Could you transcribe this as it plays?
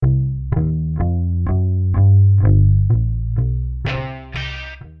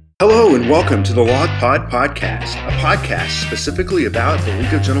Hello and welcome to the Log Pod Podcast, a podcast specifically about the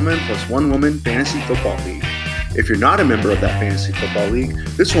League of Gentlemen plus one woman fantasy football league. If you're not a member of that fantasy football league,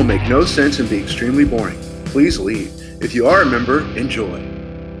 this will make no sense and be extremely boring. Please leave. If you are a member, enjoy.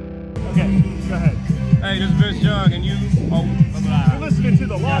 Okay, go ahead. Hey, this is Vince Young, and You're listening to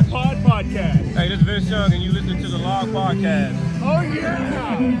the Log Pod Podcast. Hey, this is Vince Young, and you listen to the Log Podcast. Oh,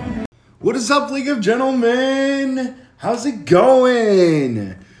 yeah! What is up, League of Gentlemen? How's it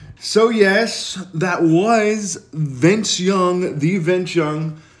going? So yes, that was Vince Young, the Vince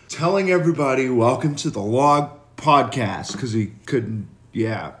Young, telling everybody, welcome to the Log Podcast, because he couldn't,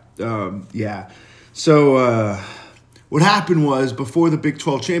 So, what happened was, before the Big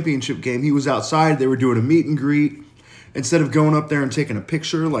 12 championship game, he was outside, they were doing a meet and greet. Instead of going up there and taking a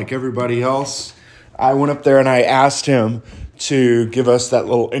picture like everybody else, I went up there and I asked him to give us that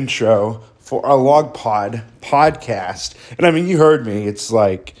little intro for our Log Pod podcast. And I mean, you heard me, it's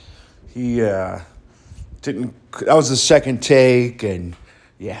like, he didn't, that was the second take, and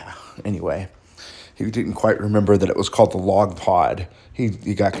anyway, he didn't quite remember that it was called the Log Pod. He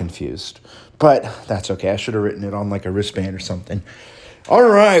got confused, but that's okay. I should have written it on like a wristband or something. All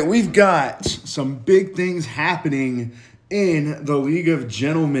right, we've got some big things happening in the League of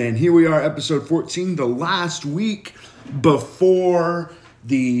Gentlemen. Here we are, episode 14, the last week before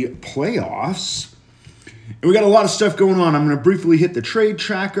the playoffs. And we got a lot of stuff going on. I'm going to briefly hit the trade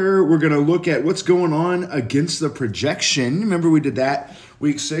tracker. We're going to look at what's going on against the projection. Remember we did that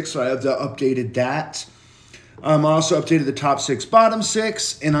week 6, so I have updated that. I also updated the top 6, bottom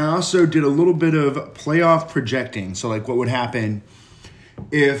 6, and I also did a little bit of playoff projecting. So like what would happen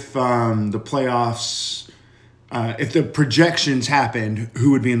if the playoffs, if the projections happened,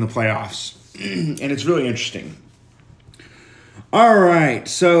 who would be in the playoffs? And it's really interesting. All right,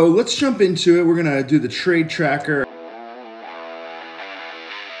 so let's jump into it. We're going to do the trade tracker.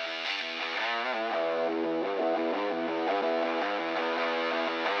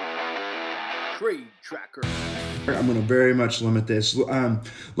 Trade tracker. I'm going to very much limit this.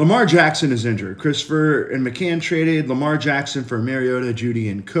 Lamar Jackson is injured. Christopher and McCann traded Lamar Jackson for Mariota, Judy,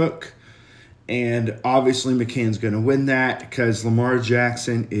 and Cook. And obviously McCann's going to win that because Lamar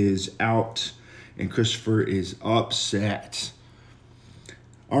Jackson is out and Christopher is upset.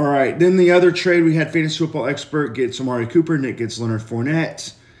 All right, then the other trade, we had Fantasy Football Expert gets Amari Cooper, Nick gets Leonard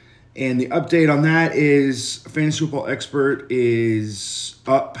Fournette. And the update on that is Fantasy Football Expert is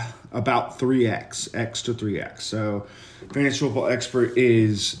up about 3x, x to 3x. So Fantasy Football Expert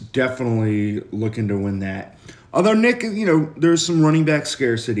is definitely looking to win that. Although Nick, there's some running back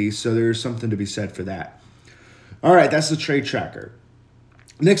scarcity, so there's something to be said for that. All right, that's the trade tracker.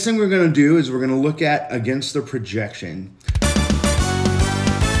 Next thing we're going to do is we're going to look at against the projection.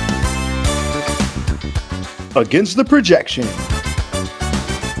 Against the projection.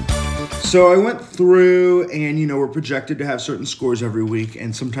 So I went through and, we're projected to have certain scores every week.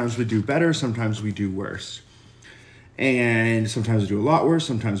 And sometimes we do better, sometimes we do worse. And sometimes we do a lot worse,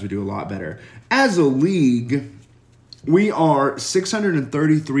 sometimes we do a lot better. As a league, we are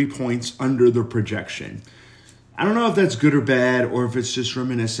 633 points under the projection. I don't know if that's good or bad, or if it's just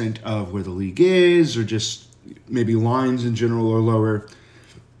reminiscent of where the league is, or just maybe lines in general are lower,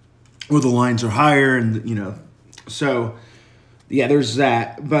 or the lines are higher, and so there's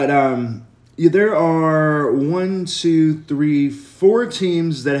that. But there are 4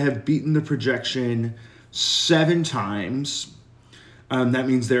 teams that have beaten the projection 7 times. That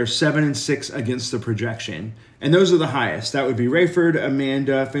means they're 7-6 against the projection, and those are the highest. That would be Rayford,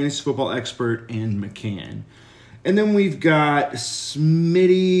 Amanda, Fantasy Football Expert, and McCann. And then we've got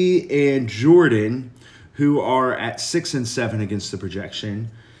Smitty and Jordan, who are at 6-7 against the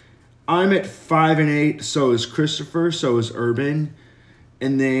projection. I'm at 5-8, so is Christopher, so is Urban.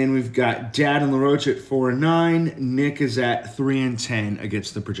 And then we've got Dad and LaRoche at 4-9. Nick is at 3-10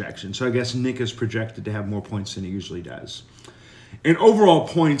 against the projection. So I guess Nick is projected to have more points than he usually does. And overall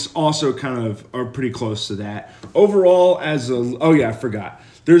points also kind of are pretty close to that. Overall, I forgot.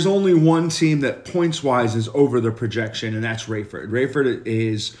 There's only one team that points-wise is over the projection, and that's Rayford. Rayford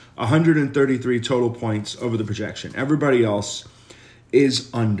is 133 total points over the projection. Everybody else is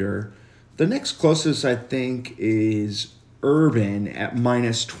under. The next closest, I think, is Urban at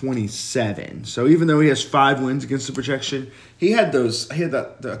minus 27. So even though he has 5 wins against the projection, he had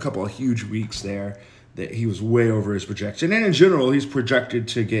a couple of huge weeks there that he was way over his projection. And in general, he's projected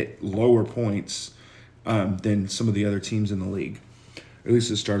to get lower points than some of the other teams in the league. At least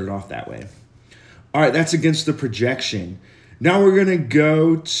it started off that way. All right, that's against the projection. Now we're going to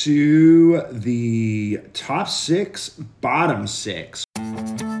go to the top 6, bottom 6.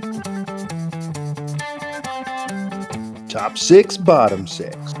 Top 6, bottom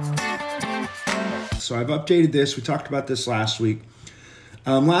 6. So I've updated this. We talked about this last week.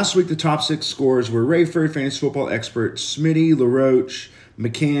 Last week, the top 6 scores were Rayford, Fantasy Football Expert, Smitty, LaRoche,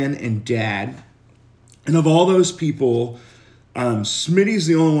 McCann, and Dad. And of all those people, Smitty's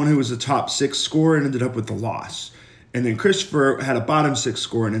the only one who was a top 6 scorer and ended up with a loss. And then Christopher had a bottom 6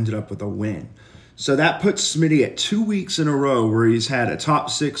 score and ended up with a win. So that puts Smitty at 2 weeks in a row where he's had a top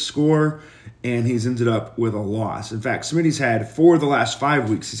 6 score and he's ended up with a loss. In fact, Smitty's had 4 of the last 5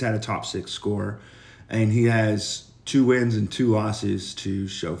 weeks, he's had a top 6 score. And he has 2 wins and 2 losses to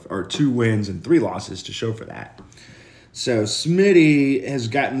show, or 2 wins and 3 losses to show for that. So Smitty has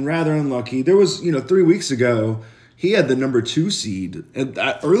gotten rather unlucky. There was, 3 weeks ago, he had the number 2 seed. And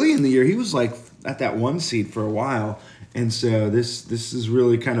early in the year, he was like at that 1 seed for a while. And so this is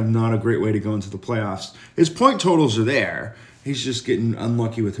really kind of not a great way to go into the playoffs. His point totals are there. He's just getting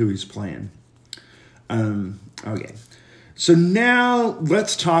unlucky with who he's playing. Okay. So now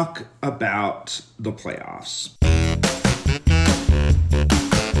let's talk about the playoffs.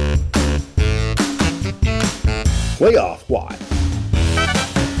 Playoff watch.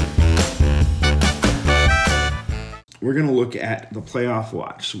 We're going to look at the playoff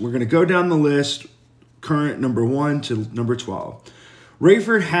watch. We're going to go down the list, current number 1 to number 12.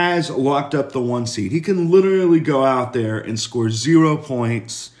 Rayford has locked up the 1 seed. He can literally go out there and score 0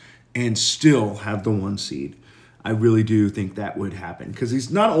 points and still have the 1 seed. I really do think that would happen because he's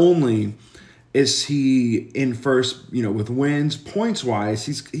not only is he in first, with wins, points-wise,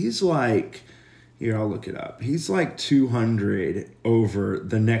 he's like, here, I'll look it up. He's like 200 over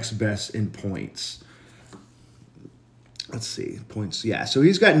the next best in points. Let's see, points. Yeah, so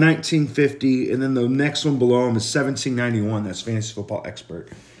he's got 1950, and then the next one below him is 1791. That's Fantasy Football Expert.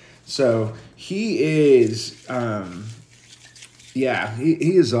 So he is, he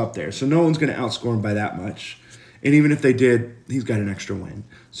is up there. So no one's going to outscore him by that much. And even if they did, he's got an extra win.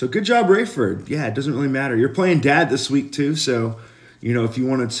 So good job, Rayford. Yeah, it doesn't really matter. You're playing Dad this week too, so if you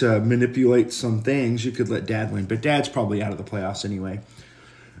wanted to manipulate some things, you could let Dad win. But Dad's probably out of the playoffs anyway.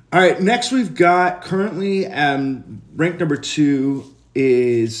 All right, next we've got currently ranked number 2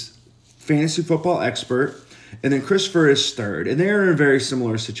 is Fantasy Football Expert, and then Christopher is third. And they're in a very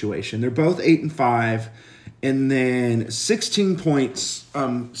similar situation. They're both 8-5, and then 16 points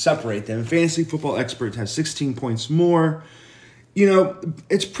separate them. Fantasy Football Expert has 16 points more.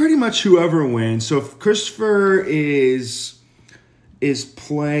 It's pretty much whoever wins. So if Christopher is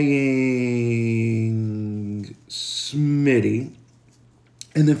playing Smitty,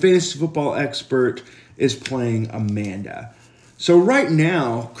 and the Fantasy Football Expert is playing Amanda. So right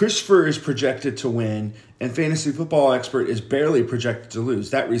now, Christopher is projected to win, and Fantasy Football Expert is barely projected to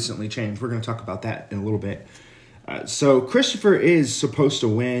lose. That recently changed. We're going to talk about that in a little bit. So Christopher is supposed to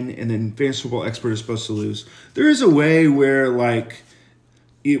win, and then Fantasy Football Expert is supposed to lose. There is a way where,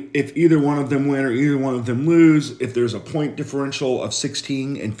 if either one of them win or either one of them lose, if there's a point differential of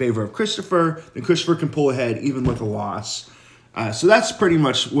 16 in favor of Christopher, then Christopher can pull ahead even with a loss. So that's pretty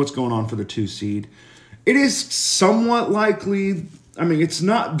much what's going on for the 2 seed. It is somewhat likely, it's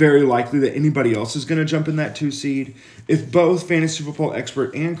not very likely that anybody else is going to jump in that 2 seed. If both Fantasy Football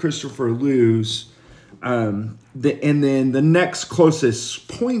Expert and Christopher lose, and then the next closest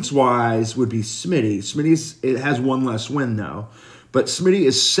points-wise would be Smitty. It has 1 less win, though. But Smitty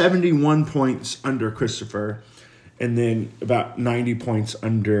is 71 points under Christopher, and then about 90 points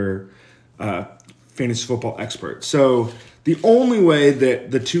under Fantasy Football Expert. So the only way that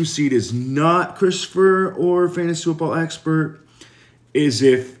the 2 seed is not Christopher or Fantasy Football Expert is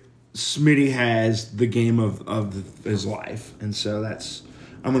if Smitty has the game of his life. And so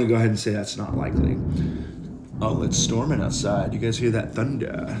I'm going to go ahead and say that's not likely. Oh, it's storming outside. You guys hear that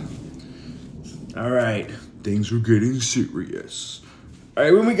thunder? All right. Things are getting serious. All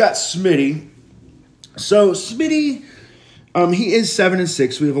right, when we got Smitty. So Smitty, he is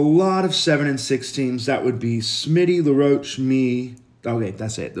 7-6. We have a lot of 7-6 teams. That would be Smitty, LaRoche, me. Okay,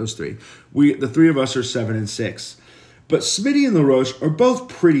 that's it. Those 3. The 3 of us are 7-6. But Smitty and LaRoche are both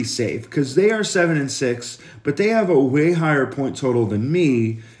pretty safe because they are 7-6, but they have a way higher point total than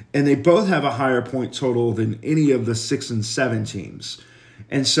me, and they both have a higher point total than any of the 6 and 7 teams.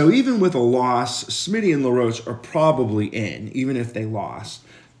 And so even with a loss, Smitty and LaRoche are probably in, even if they lost.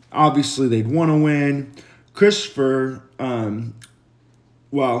 Obviously, they'd want to win. Christopher, so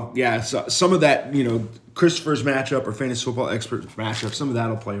some of that, Christopher's matchup or Fantasy Football Expert matchup, some of that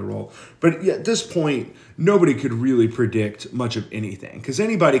will play a role. But at this point, nobody could really predict much of anything because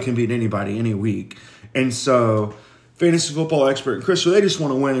anybody can beat anybody any week. And so Fantasy Football Expert and Christopher, they just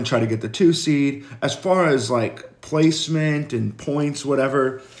want to win and try to get the 2 seed. As far as placement and points,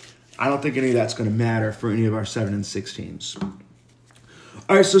 whatever, I don't think any of that's going to matter for any of our 7-6 teams.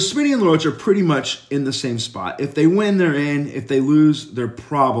 All right, so Smitty and LaRoche are pretty much in the same spot. If they win, they're in. If they lose, they're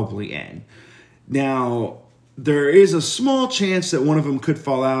probably in. Now, there is a small chance that one of them could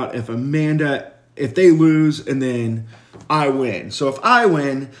fall out if they lose and then I win. So if I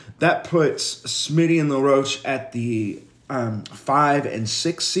win, that puts Smitty and LaRoche at the 5 and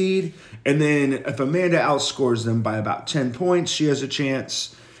 6 seed. And then if Amanda outscores them by about 10 points, she has a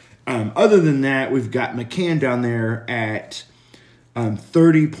chance. Other than that, we've got McCann down there at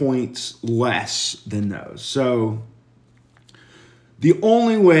 30 points less than those. So the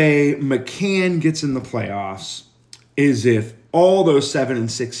only way McCann gets in the playoffs is if all those 7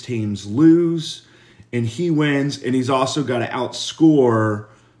 and 6 teams lose and he wins, and he's also got to outscore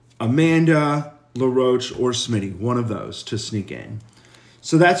Amanda, LaRoche, or Smitty, one of those, to sneak in.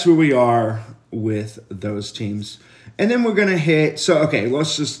 So that's where we are with those teams. And then we're gonna hit. So okay,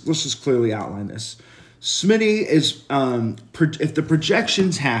 let's just clearly outline this. Smitty is if the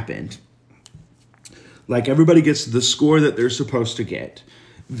projections happened, like everybody gets the score that they're supposed to get,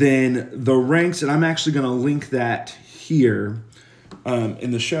 then the ranks, and I'm actually gonna link that here in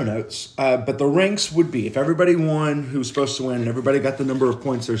the show notes. But the ranks would be, if everybody won who was supposed to win and everybody got the number of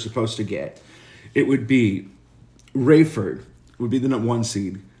points they're supposed to get, it would be Rayford would be the 1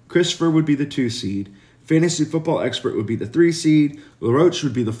 seed, Christopher would be the 2 seed, Fantasy Football Expert would be the 3 seed, LaRoche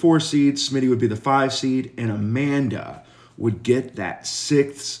would be the 4 seed, Smitty would be the 5 seed, and Amanda would get that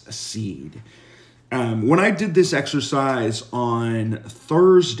 6th seed. When I did this exercise on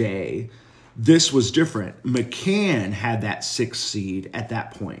Thursday, this was different. McCann had that 6th seed at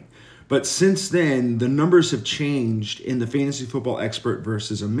that point. But since then, the numbers have changed in the Fantasy Football Expert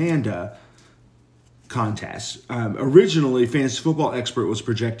versus Amanda contest. Originally, Fantasy Football Expert was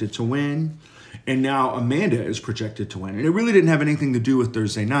projected to win, and now Amanda is projected to win. And it really didn't have anything to do with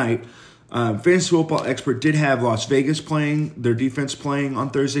Thursday night. Fantasy Football Expert did have Las Vegas playing, their defense playing on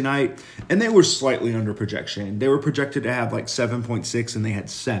Thursday night, and they were slightly under projection. They were projected to have like 7.6, and they had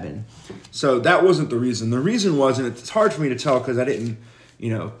 7. So that wasn't the reason. The reason was, and it's hard for me to tell because I didn't,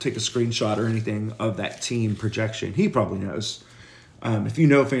 take a screenshot or anything of that team projection. He probably knows. If you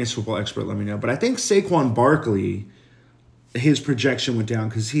know Fantasy Football Expert, let me know. But I think Saquon Barkley, his projection went down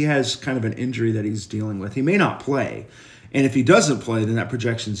because he has kind of an injury that he's dealing with. He may not play. And if he doesn't play, then that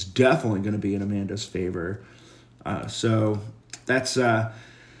projection is definitely going to be in Amanda's favor. So that's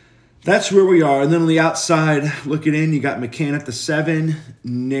where we are. And then on the outside, looking in, you got McCann at the 7,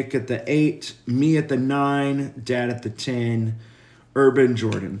 Nick at the 8, me at the 9, Dad at the 10, Urban,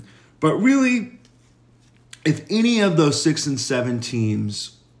 Jordan. But really, if any of those 6 and 7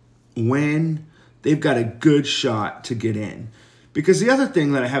 teams win, they've got a good shot to get in. Because the other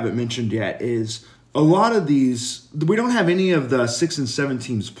thing that I haven't mentioned yet is a lot of these, we don't have any of the 6 and 7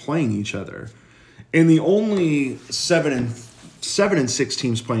 teams playing each other. And the only 7 and 6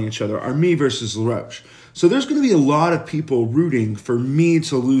 teams playing each other are me versus LaRoche. So there's going to be a lot of people rooting for me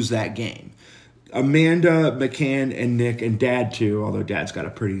to lose that game. Amanda, McCann, and Nick, and Dad too, although Dad's got a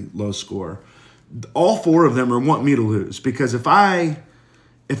pretty low score. All 4 of them want me to lose, because if I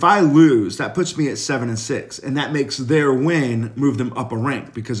lose, that puts me at 7 and 6, and that makes their win move them up a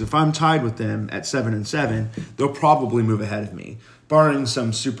rank. Because if I'm tied with them at 7 and 7, they'll probably move ahead of me, barring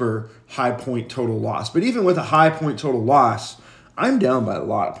some super high point total loss. But even with a high point total loss, I'm down by a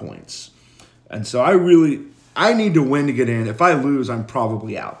lot of points, and so I need to win to get in. If I lose, I'm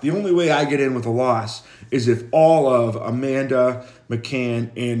probably out. The only way I get in with a loss is if all of Amanda,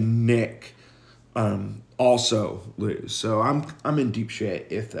 McCann, and Nick also lose. So I'm in deep shit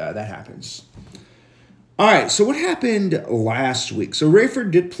if that happens. All right, so what happened last week? So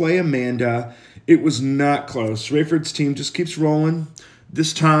Rayford did play Amanda. It was not close. Rayford's team just keeps rolling.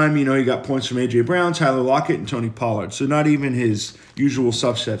 This time, he got points from A.J. Brown, Tyler Lockett, and Tony Pollard. So not even his usual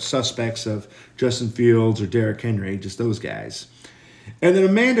suspects of Justin Fields or Derrick Henry, just those guys. And then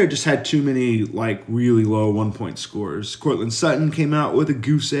Amanda just had too many, really low 1-point scores. Cortland Sutton came out with a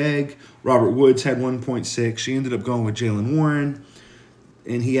goose egg. Robert Woods had 1.6. She ended up going with Jaylen Warren,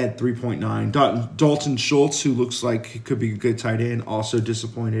 and he had 3.9. Dalton Schultz, who looks like he could be a good tight end, also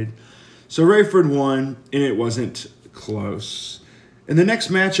disappointed. So Rayford won, and it wasn't close. In the next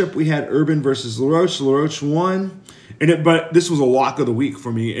matchup, we had Urban versus LaRoche. LaRoche won, but this was a lock of the week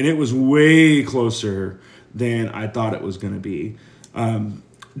for me, and it was way closer than I thought it was going to be.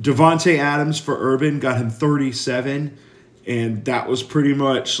 Devontae Adams for Urban got him 37, and that was pretty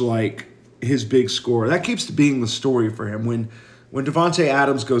much his big score. That keeps being the story for him. When Devontae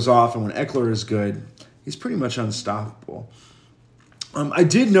Adams goes off and when Eckler is good, he's pretty much unstoppable. I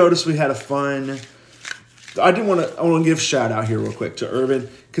did notice we had a fun I want to give a shout out here real quick to Urban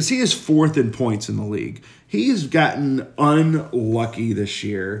because he is 4th in points in the league. He's gotten unlucky this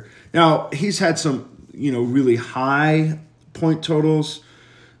year. Now, he's had some, really high point totals,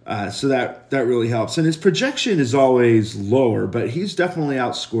 so that really helps. And his projection is always lower, but he's definitely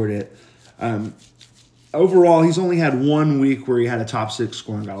outscored it. Overall, he's only had 1 week where he had a top 6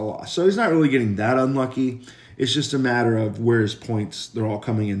 score and got a loss. So he's not really getting that unlucky. It's just a matter of where his points, they're all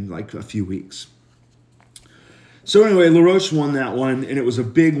coming in like a few weeks. So anyway, LaRoche won that one, and it was a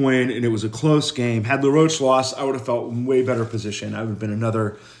big win, and it was a close game. Had LaRoche lost, I would have felt in way better position. I would have been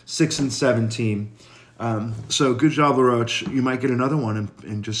another 6-7 team. So good job, LaRoche. You might get another one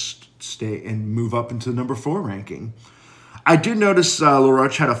and just stay and move up into the number 4 ranking. I did notice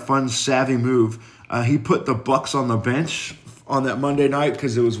LaRoche had a fun, savvy move. He put the Bucks on the bench on that Monday night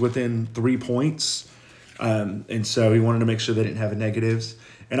because it was within 3 points. And so he wanted to make sure they didn't have negatives.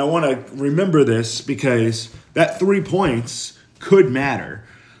 And I want to remember this because that 3 points could matter.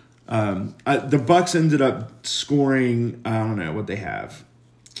 The Bucks ended up scoring, I don't know what they have.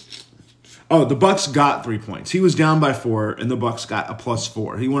 Oh, the Bucks got 3 points. He was down by 4, and the Bucks got a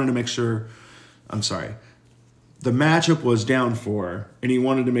 +4. He wanted to make sure, the matchup was down 4, and he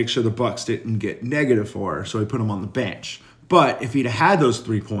wanted to make sure the Bucks didn't get -4, so he put him on the bench. But if he'd had those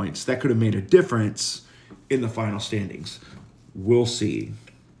 3 points, that could have made a difference in the final standings. We'll see.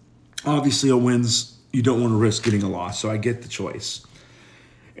 Obviously, a win's, you don't want to risk getting a loss, so I get the choice.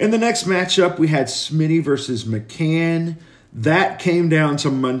 In the next matchup, we had Smitty versus McCann. That came down to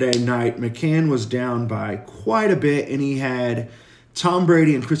Monday night. McCann was down by quite a bit, and he had Tom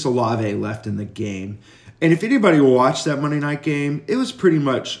Brady and Chris Olave left in the game. And if anybody watched that Monday night game, it was pretty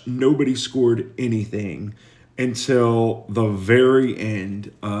much nobody scored anything until the very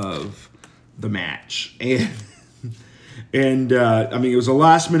end of the match. And it was a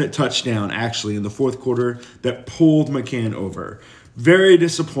last-minute touchdown, actually, in the fourth quarter that pulled McCann over. Very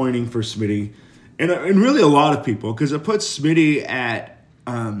disappointing for Smitty, and really a lot of people, because it puts Smitty at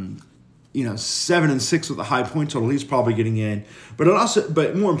 7-6 with a high point total. He's probably getting in, but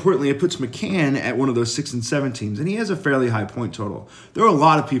more importantly, it puts McCann at one of those 6-7 teams, and he has a fairly high point total. There are a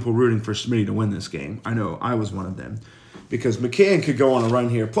lot of people rooting for Smitty to win this game. I know I was one of them, because McCann could go on a run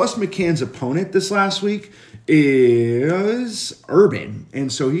here. Plus, McCann's opponent this last week is Urban,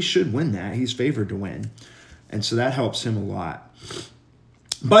 and so he should win that. He's favored to win, and so that helps him a lot.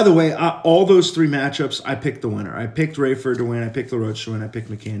 By the way, all those 3 matchups, I picked the winner. I picked Rayford to win, I picked LaRoche to win, I picked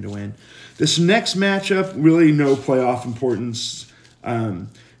McCann to win. This next matchup, really no playoff importance.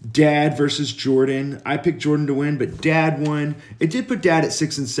 Dad versus Jordan. I picked Jordan to win, but Dad won. It did put Dad at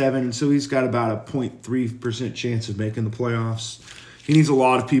 6-7, and so he's got about a 0.3% chance of making the playoffs. He needs a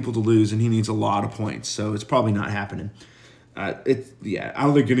lot of people to lose, and he needs a lot of points, so it's probably not happening. I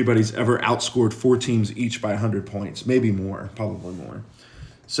don't think anybody's ever outscored 4 teams each by 100 points. Maybe more, probably more.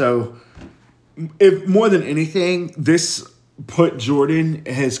 So, if more than anything, this put Jordan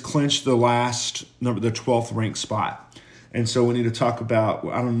has clinched the 12th ranked spot. And so we need to talk about,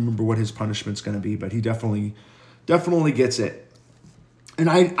 I don't remember what his punishment's going to be, but he definitely gets it. And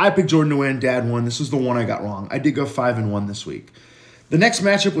I picked Jordan to win, Dad won. This is the one I got wrong. I did go 5-1 this week. The next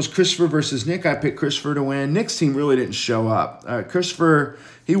matchup was Christopher versus Nick. I picked Christopher to win. Nick's team really didn't show up. Christopher,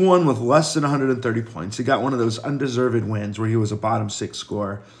 he won with less than 130 points. He got one of those undeserved wins where he was a bottom 6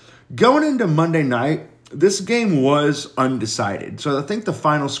 scorer. Going into Monday night, this game was undecided. So I think the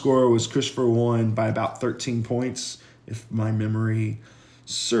final score was Christopher won by about 13 points, if my memory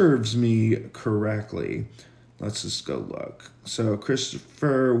serves me correctly. Let's just go look. So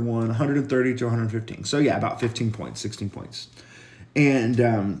Christopher won 130 to 115. So yeah, about 15 points, 16 points. And,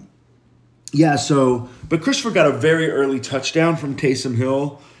 but Christopher got a very early touchdown from Taysom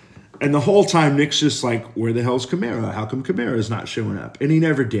Hill. And the whole time, Nick's just like, where the hell's Kamara? How come Kamara's not showing up? And he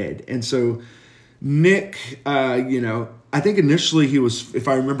never did. And so Nick, I think initially he was, if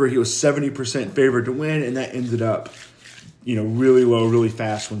I remember, he was 70% favored to win. And that ended up, really low, really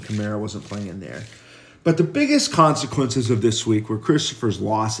fast when Kamara wasn't playing in there. But the biggest consequences of this week were Christopher's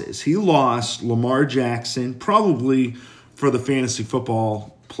losses. He lost Lamar Jackson, probably for the fantasy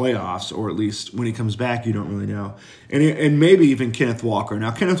football playoffs, or at least when he comes back, you don't really know. And maybe even Kenneth Walker.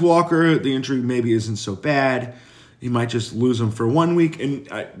 Now, Kenneth Walker, the injury maybe isn't so bad. You might just lose him for 1 week, and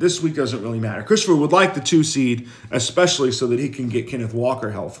this week doesn't really matter. Christopher would like the 2 seed, especially so that he can get Kenneth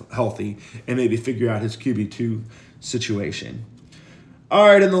Walker healthy and maybe figure out his QB2 situation. All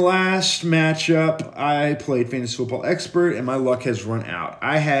right, in the last matchup, I played Fantasy Football Expert, and my luck has run out.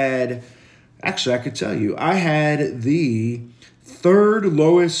 I could tell you, I had the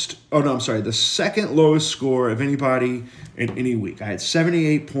second lowest score of anybody in any week. I had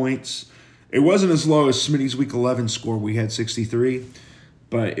 78 points, It wasn't as low as Smitty's Week 11 score. We had 63,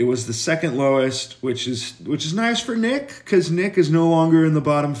 but it was the second lowest, which is nice for Nick, because Nick is no longer in the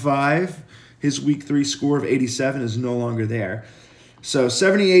bottom 5. His Week 3 score of 87 is no longer there. So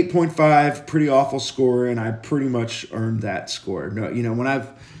 78.5, pretty awful score, and I pretty much earned that score. No,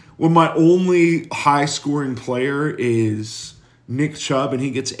 when my only high scoring player is Nick Chubb and he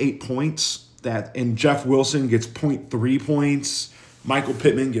gets 8 points, and Jeff Wilson gets 0.3 points, Michael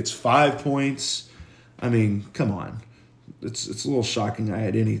Pittman gets 5 points. I mean, come on. It's a little shocking I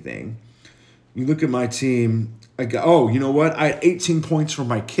had anything. You look at my team, you know what? I had 18 points from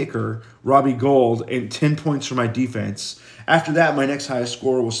my kicker, Robbie Gould, and 10 points from my defense. After that, my next highest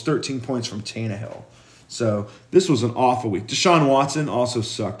score was 13 points from Tannehill. So this was an awful week. Deshaun Watson also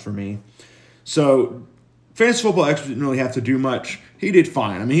sucked for me. So Fantasy Football Expert didn't really have to do much. He did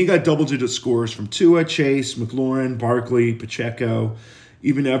fine. I mean, he got double-digit scores from Tua, Chase, McLaurin, Barkley, Pacheco.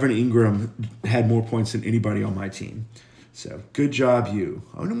 Even Evan Ingram had more points than anybody on my team. So good job, you.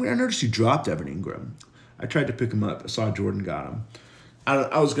 I noticed you dropped Evan Ingram. I tried to pick him up. I saw Jordan got him.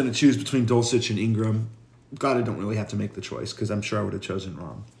 I was going to choose between Dulcich and Ingram. God, I don't really have to make the choice because I'm sure I would have chosen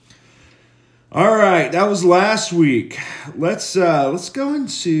wrong. All right, that was last week. Let's go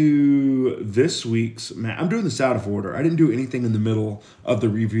into this week's match. I'm doing this out of order. I didn't do anything in the middle of the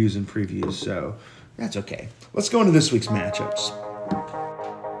reviews and previews, so that's okay. Let's go into this week's matchups.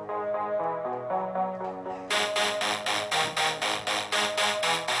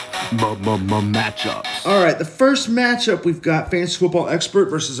 Matchups. All right, the first matchup, we've got Fantasy Football Expert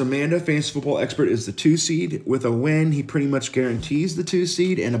versus Amanda. Fantasy Football Expert is the 2 seed. With a win, he pretty much guarantees the 2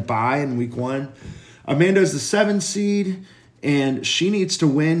 seed and a bye in week 1. Amanda is the 7 seed, and she needs to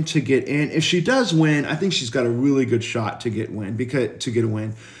win to get in. If she does win, I think she's got a really good shot to get a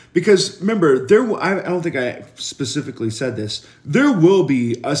win. Because remember, I don't think I specifically said this. There will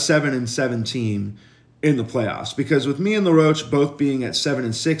be a 7-7 team in the playoffs, because with me and LaRoche both being at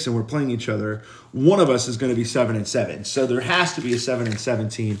 7-6 and we're playing each other, one of us is going to be 7-7. So there has to be a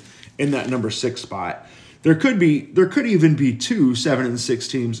 7-7 team in that number 6 spot. There could even be 2 7-6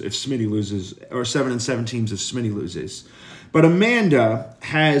 teams if Smitty loses, or 7-7 teams if Smitty loses. But Amanda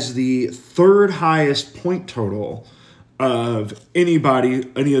has the 3rd highest point total of any of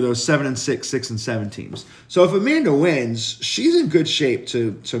those 7-6, 6-7 teams. So if Amanda wins, she's in good shape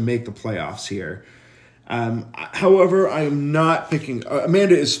to make the playoffs here. However, I am not picking.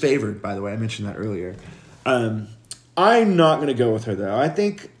 Amanda is favored, by the way. I mentioned that earlier. I'm not going to go with her though. I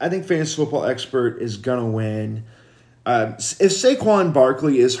think Fantasy Football Expert is going to win. If Saquon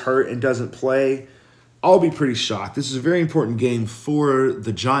Barkley is hurt and doesn't play, I'll be pretty shocked. This is a very important game for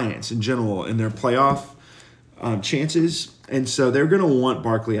the Giants in general in their playoff chances, and so they're going to want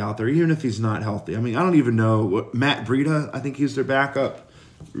Barkley out there even if he's not healthy. I mean, I don't even know Matt Breida. I think he's their backup.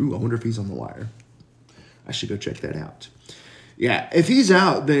 Ooh, I wonder if he's on the wire. I should go check that out. Yeah, if he's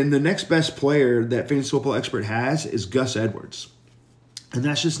out, then the next best player that Fantasy Football Expert has is Gus Edwards. And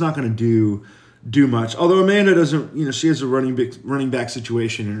that's just not going to do much. Although Amanda doesn't, she has a running back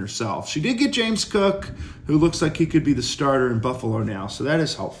situation in herself. She did get James Cook, who looks like he could be the starter in Buffalo now, so that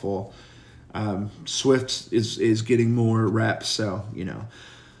is helpful. Swift is getting more reps, so,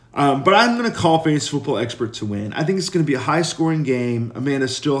 but I'm going to call Fantasy Football Expert to win. I think it's going to be a high-scoring game. Amanda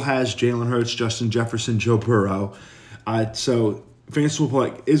still has Jalen Hurts, Justin Jefferson, Joe Burrow. So Fantasy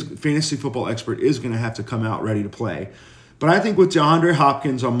Football Expert is going to have to come out ready to play. But I think with DeAndre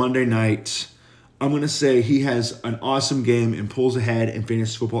Hopkins on Monday night, I'm going to say he has an awesome game and pulls ahead, and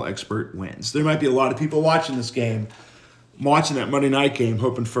Fantasy Football Expert wins. There might be a lot of people watching this game, watching that Monday night game,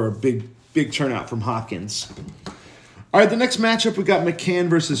 hoping for a big turnout from Hopkins. All right, the next matchup, we got McCann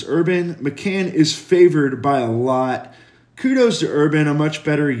versus Urban. McCann is favored by a lot. Kudos to Urban, a much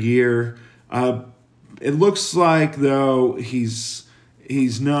better year. It looks like, though, he's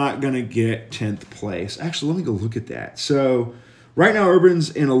not going to get 10th place. Actually, let me go look at that. So right now,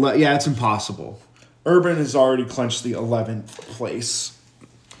 Urban's in 11th. Yeah, it's impossible. Urban has already clinched the 11th place.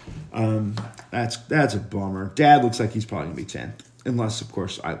 That's a bummer. Dad looks like he's probably going to be 10th, unless, of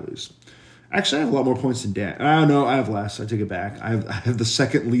course, I lose. Actually, I have a lot more points than Dad. No, I have less. I take it back. I have the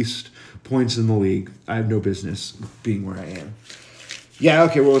second least points in the league. I have no business being where I am. Yeah,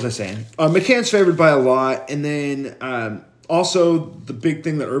 okay, what was I saying? McCann's favored by a lot. And then also the big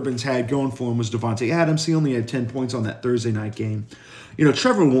thing that Urban's had going for him was Devontae Adams. He only had 10 points on that Thursday night game.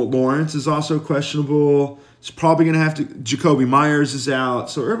 Trevor Lawrence is also questionable. It's probably going to have to. Jacoby Myers is out.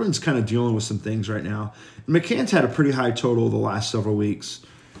 So Urban's kind of dealing with some things right now. And McCann's had a pretty high total the last several weeks.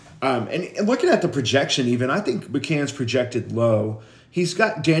 And looking at the projection even, I think McCann's projected low. He's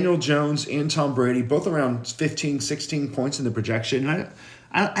got Daniel Jones and Tom Brady both around 15, 16 points in the projection. And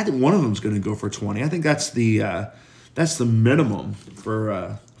I think one of them's going to go for 20. I think that's the minimum for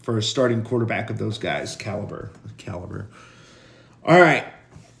a starting quarterback of those guys' caliber. All right.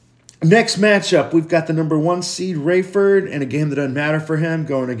 Next matchup, we've got the number 1 seed Rayford in a game that doesn't matter for him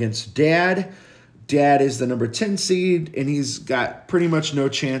going against Dad. Dad is the number 10 seed, and he's got pretty much no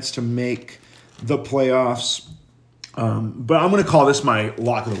chance to make the playoffs. But I'm going to call this my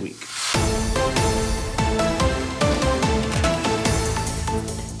lock of the week.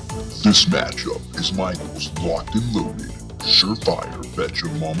 This matchup is Michael's locked and loaded, surefire bet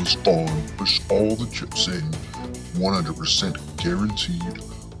your mama's farm, push all the chips in, 100% guaranteed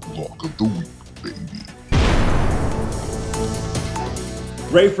lock of the week, baby.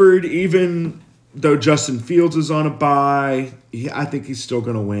 Rayford, even though Justin Fields is on a bye, I think he's still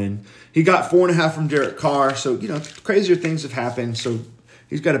going to win. He got 4.5 from Derek Carr, so, crazier things have happened, so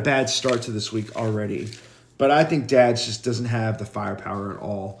he's got a bad start to this week already. But I think Dad's just doesn't have the firepower at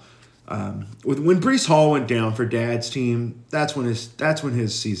all. When Breece Hall went down for Dad's team, that's when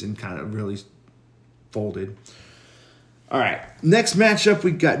his season kind of really folded. All right, next matchup,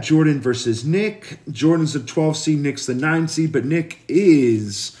 we got Jordan versus Nick. Jordan's the 12 seed, Nick's the 9 seed, but Nick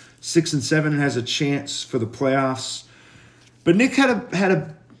is 6-7 and has a chance for the playoffs. But Nick had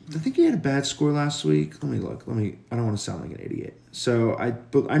a I think he had a bad score last week. Let me look. I don't want to sound like an idiot. So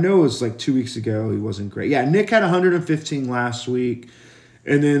I know it was like 2 weeks ago he wasn't great. Yeah, Nick had 115 last week,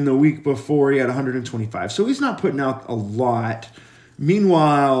 and then the week before he had 125. So he's not putting out a lot.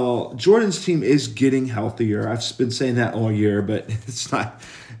 Meanwhile, Jordan's team is getting healthier. I've been saying that all year, but it's a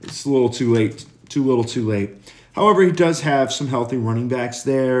little too late. Too little too late. However, he does have some healthy running backs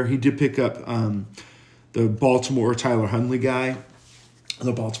there. He did pick up the Baltimore Tyler Huntley guy,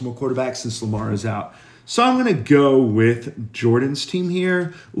 the Baltimore quarterback, since Lamar is out. So I'm going to go with Jordan's team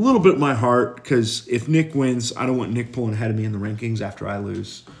here. A little bit my heart, because if Nick wins, I don't want Nick pulling ahead of me in the rankings after I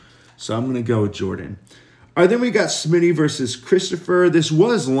lose. So I'm going to go with Jordan. All right, then we got Smitty versus Christopher. This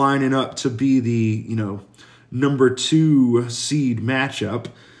was lining up to be the, number 2 seed matchup,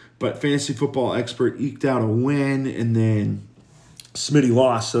 but Fantasy Football Expert eked out a win, and then Smitty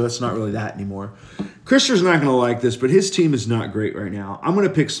lost, so that's not really that anymore. Christopher's not going to like this, but his team is not great right now. I'm going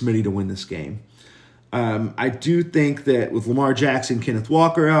to pick Smitty to win this game. I do think that with Lamar Jackson, Kenneth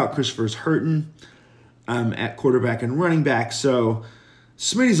Walker out, Christopher's hurting at quarterback and running back, so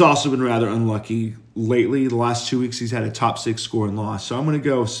Smitty's also been rather unlucky lately. The last 2 weeks he's had a top 6 score and loss. So I'm going to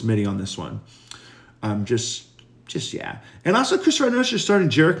go Smitty on this one. Yeah. And also, Chris, I noticed you're starting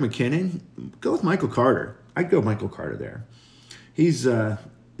Jerick McKinnon. Go with Michael Carter. I'd go Michael Carter there. He's going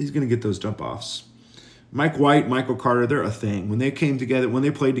to get those dump offs. Mike White, Michael Carter, they're a thing. When they came together, when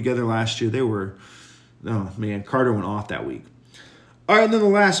they played together last year, Carter went off that week. All right, and then the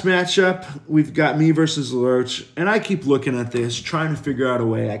last matchup, we've got me versus LaRoche, and I keep looking at this, trying to figure out a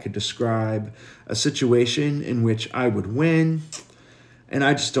way I could describe a situation in which I would win, and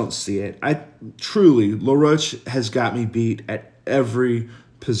I just don't see it. LaRoche has got me beat at every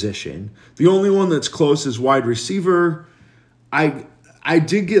position. The only one that's close is wide receiver. I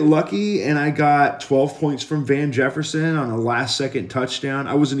did get lucky, and I got 12 points from Van Jefferson on a last-second touchdown.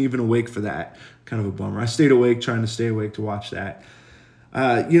 I wasn't even awake for that. Kind of a bummer. I stayed awake, trying to stay awake to watch that.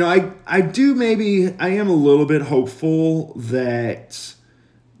 I am a little bit hopeful that,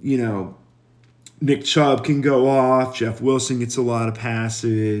 Nick Chubb can go off. Jeff Wilson gets a lot of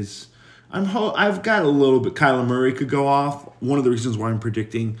passes. I've got a little bit. Kyler Murray could go off. One of the reasons why I'm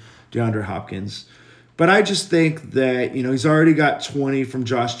predicting DeAndre Hopkins. But I just think that, he's already got 20 from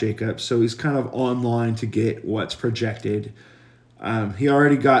Josh Jacobs, so he's kind of on line to get what's projected. He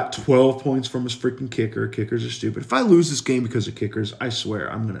already got 12 points from his freaking kicker. Kickers are stupid. If I lose this game because of kickers, I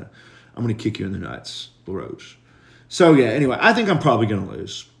swear I'm gonna kick you in the nuts, LaRoche. So yeah, anyway, I think I'm probably gonna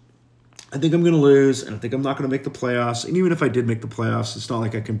lose. I think I'm gonna lose, and I think I'm not gonna make the playoffs. And even if I did make the playoffs, it's not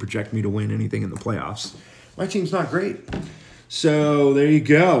like I can project me to win anything in the playoffs. My team's not great. So there you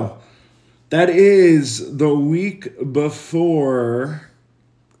go. That is the week before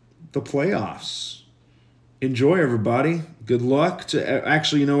the playoffs. Enjoy, everybody. Good luck to...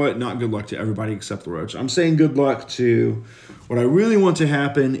 Actually, you know what? Not good luck to everybody except LaRoche. I'm saying good luck to... What I really want to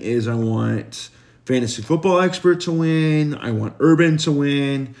happen is I want Fantasy Football Expert to win. I want Urban to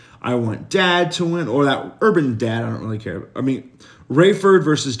win. I want Dad to win. Or that Urban Dad, I don't really care. I mean, Rayford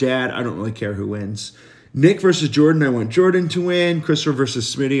versus Dad, I don't really care who wins. Nick versus Jordan, I want Jordan to win. Christopher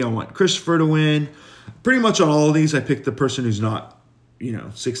versus Smitty, I want Christopher to win. Pretty much on all of these, I picked the person who's not,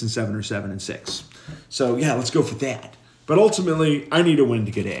 6-7 or 7-6. So, yeah, let's go for that. But ultimately, I need a win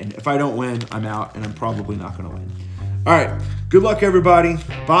to get in. If I don't win, I'm out, and I'm probably not going to win. All right. Good luck, everybody.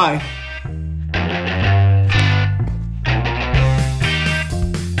 Bye.